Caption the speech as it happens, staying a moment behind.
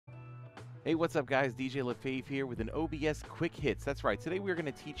Hey, what's up guys? DJ LeFave here with an OBS Quick Hits. That's right, today we're going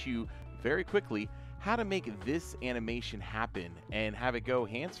to teach you very quickly how to make this animation happen and have it go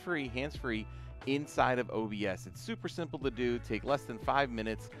hands-free inside of OBS. It's super simple to do, take less than 5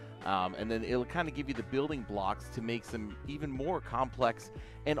 minutes, and then it'll kind of give you the building blocks to make some even more complex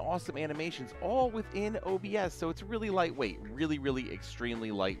and awesome animations all within OBS. So it's really lightweight, really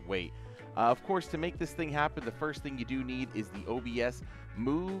extremely lightweight. Of course, to make this thing happen, the first thing you do need is the OBS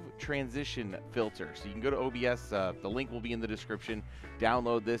Move Transition Filter. So you can go to OBS, the link will be in the description.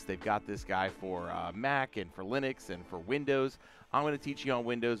 Download this. They've got this guy for Mac and for Linux and for Windows. I'm going to teach you on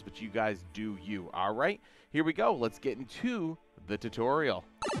Windows, but you guys do you. All right, here we go. Let's get into the tutorial.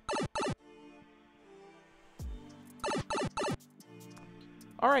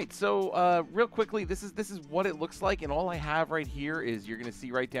 All right, so real quickly, this is what it looks like, and all I have right here is, you're going to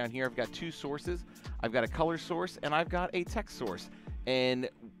see right down here, I've got two sources. I've got a color source and I've got a text source. And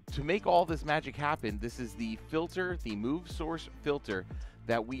to make all this magic happen, this is the filter, the move source filter,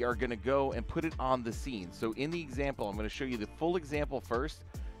 that we are going to go and put it on the scene. So in the example, I'm going to show you the full example first.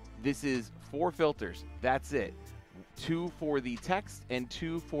 This is 4 filters. That's it. 2 for the text and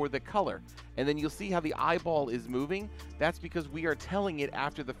 2 for the color. And then you'll see how the eyeball is moving. That's because we are telling it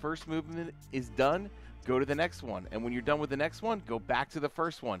after the first movement is done, go to the next one. And when you're done with the next one, go back to the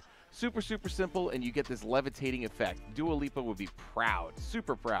first one. Super simple, and you get this levitating effect. Dua Lipa would be proud,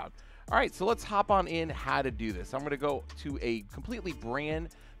 super proud. All right, so let's hop on in how to do this. I'm going to go to a completely brand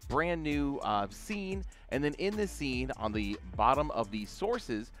new scene, and then in this scene, on the bottom of the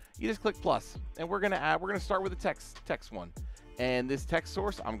sources, you just click plus, and we're gonna start with the text one. And this text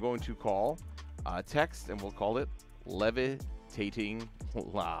source I'm going to call text, and we'll call it levitating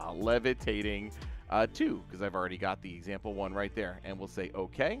 2, because I've already got the example 1 right there. And we'll say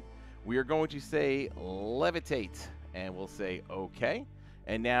okay. We are going to say levitate, and we'll say okay.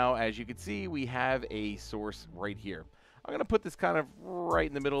 And now, as you can see, we have a source right here. I'm going to put this kind of right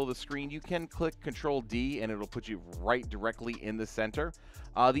in the middle of the screen. You can click Control D and it'll put you right directly in the center.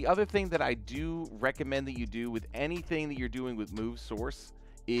 The other thing that I do recommend that you do with anything that you're doing with Move Source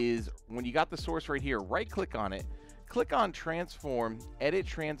is, when you got the source right here, right click on it, click on Transform, Edit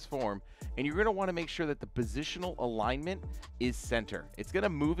Transform, and you're going to want to make sure that the positional alignment is center. It's going to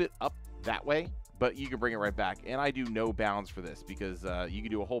move it up that way, but you can bring it right back. And I do no bounds for this because you can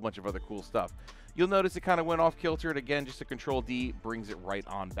do a whole bunch of other cool stuff. You'll notice it kind of went off kilter, and again, just a Control D brings it right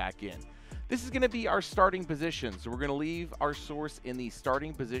on back in. This is going to be our starting position, so we're going to leave our source in the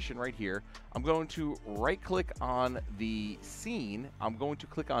starting position right here. I'm going to right click on the scene. I'm going to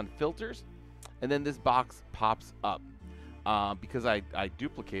click on filters, and then this box pops up. Because I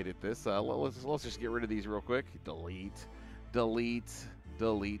duplicated this, let's just get rid of these real quick. Delete.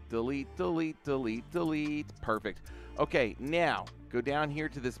 Perfect. Okay, now go down here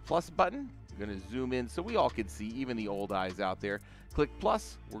to this plus button. I'm going to zoom in so we all can see, even the old eyes out there. Click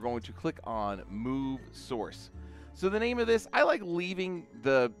plus. We're going to click on Move Source. So the name of this, I like leaving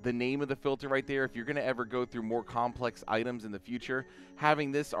the name of the filter right there. If you're going to ever go through more complex items in the future,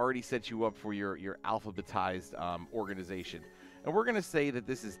 having this already sets you up for your alphabetized organization. And we're going to say that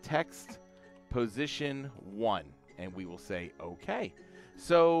this is text position 1, and we will say okay.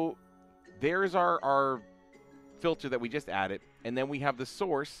 So there's our filter that we just added, and then we have the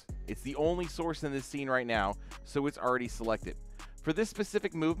source. It's the only source in this scene right now, so it's already selected. For this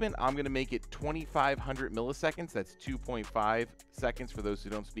specific movement, I'm going to make it 2500 milliseconds. That's 2.5 seconds for those who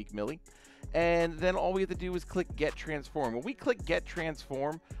don't speak milli. And then all we have to do is click Get Transform. When we click Get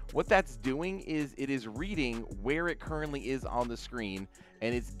Transform, what that's doing is it is reading where it currently is on the screen,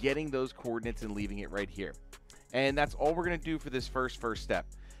 and it's getting those coordinates and leaving it right here. And that's all we're going to do for this first step.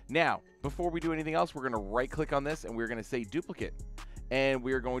 Now, before we do anything else, we're going to right click on this and we're going to say duplicate. And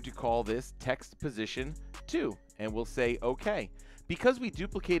we're going to call this text position 2, and we'll say okay. Because we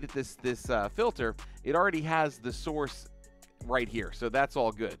duplicated this filter, it already has the source right here, so that's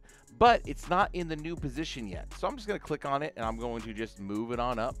all good. But it's not in the new position yet. So I'm just going to click on it, and I'm going to just move it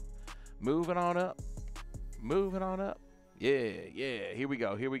on up. Move it on up. Move it on up. Yeah. Here we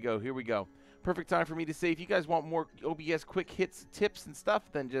go. Perfect time for me to say, if you guys want more OBS quick hits, tips, and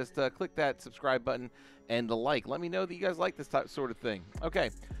stuff, then just click that subscribe button and the like. Let me know that you guys like this sort of thing.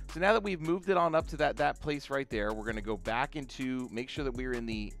 Okay, so now that we've moved it on up to that place right there, we're going to go back into, make sure that we're in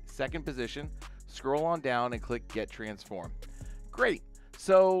the second position, scroll on down, and click Get Transform. Great.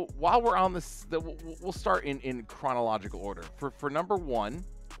 So while we're on this, we'll start in chronological order. For number 1,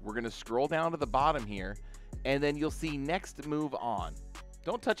 we're going to scroll down to the bottom here, and then you'll see Next Move On.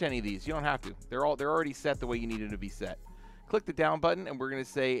 Don't touch any of these. You don't have to. They're already set the way you need them to be set. Click the down button, and we're going to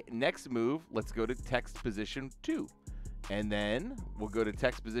say next move. Let's go to text position 2. And then we'll go to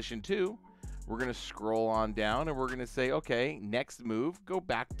text position 2, We're going to scroll on down and we're going to say, okay, next move, go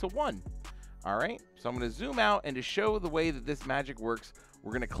back to 1. All right, so I'm going to zoom out, and to show the way that this magic works,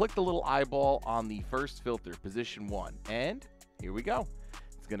 we're going to click the little eyeball on the first filter, position 1, and here we go.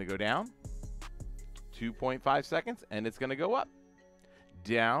 It's going to go down 2.5 seconds, and it's going to go up,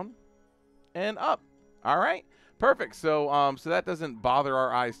 down, and up. All right, perfect. So so that doesn't bother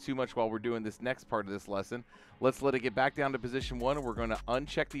our eyes too much while we're doing this next part of this lesson. Let's let it get back down to position 1, and we're going to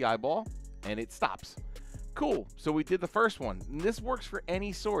uncheck the eyeball, and it stops. Cool. So we did the first one. And this works for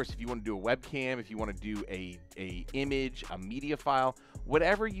any source. If you want to do a webcam, if you want to do a image, a media file,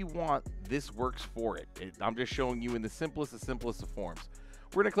 whatever you want, this works for it. I'm just showing you in the simplest of forms.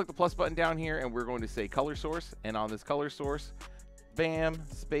 We're going to click the plus button down here, and we're going to say color source. And on this color source, bam,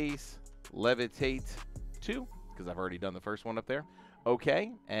 space, levitate 2, because I've already done the first one up there.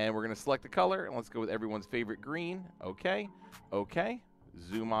 Okay. And we're going to select the color, and let's go with everyone's favorite green. Okay. Okay.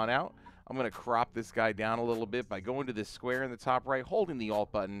 Zoom on out. I'm going to crop this guy down a little bit by going to this square in the top right, holding the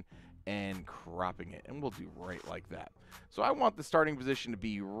Alt button, and cropping it. And we'll do right like that. So I want the starting position to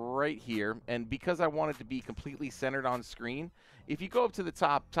be right here. And because I want it to be completely centered on screen, if you go up to the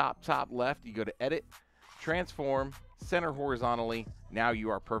top left, you go to Edit, Transform, Center Horizontally. Now you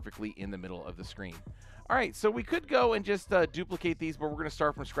are perfectly in the middle of the screen. All right, so we could go and just duplicate these, but we're going to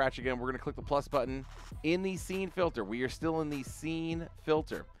start from scratch again. We're going to click the plus button in the scene filter. We are still in the scene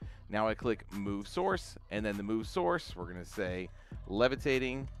filter. Now I click Move Source, and then the Move Source, we're going to say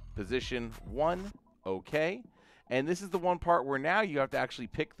Levitating, Position 1, OK. And this is the one part where now you have to actually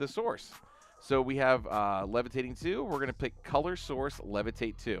pick the source. So we have Levitating 2. We're going to pick Color Source,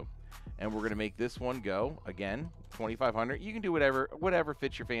 Levitate 2. And we're going to make this one go, again, 2500. You can do whatever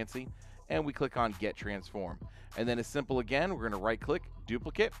fits your fancy. And we click on Get Transform. And then as simple again, we're going to right-click,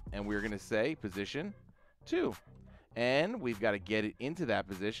 Duplicate, and we're going to say Position 2. And we've got to get it into that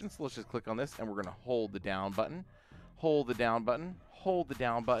position. So let's just click on this, and we're going to hold the down button, hold the down button, hold the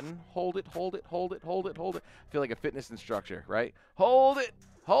down button, hold it, hold it, hold it, hold it, hold it. I feel like a fitness instructor, right? Hold it,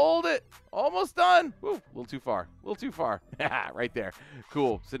 hold it, almost done. Woo, a little too far, a little too far. Right there.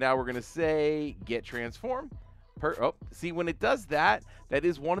 Cool. So now we're going to say Get Transform. Oh, see, when it does that, that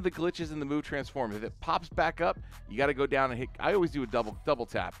is one of the glitches in the Move Transform. If it pops back up, you got to go down and hit. I always do a double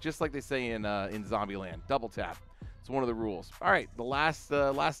tap, just like they say in Zombieland. Double tap. It's one of the rules. All right, the last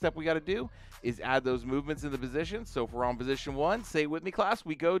step we got to do is add those movements in the position. So if we're on position 1, say with me, class,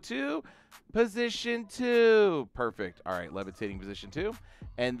 we go to position 2. Perfect. All right, levitating position 2.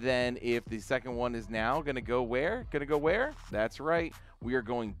 And then if the second one is now going to go where? Going to go where? That's right. We are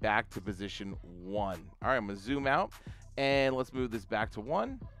going back to position 1. All right, I'm going to zoom out, and let's move this back to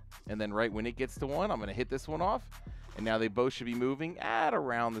 1. And then right when it gets to 1, I'm going to hit this one off. And now they both should be moving at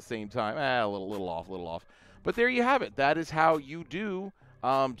around the same time. A little off. But there you have it. That is how you do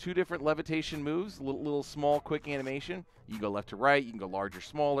 2 different levitation moves, little small, quick animation. You can go left to right. You can go larger,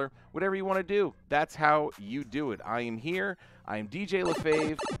 smaller, whatever you want to do. That's how you do it. I am here. I am DJ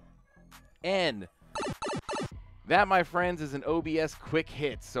LeFave. And that, my friends, is an OBS Quick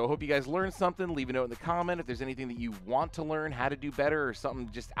Hit. So I hope you guys learned something. Leave a note in the comment. If there's anything that you want to learn how to do better or something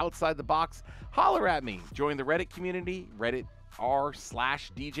just outside the box, holler at me. Join the Reddit community, Reddit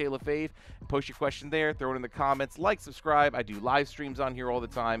r/DJ LeFave. Post your question there, throw it in the comments, like, subscribe. I do live streams on here all the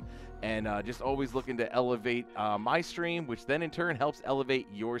time, and just always looking to elevate my stream, which then in turn helps elevate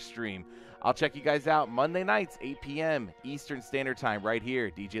your stream. I'll check you guys out Monday nights, 8 p.m. Eastern Standard Time, right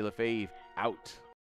here. DJ LeFave out.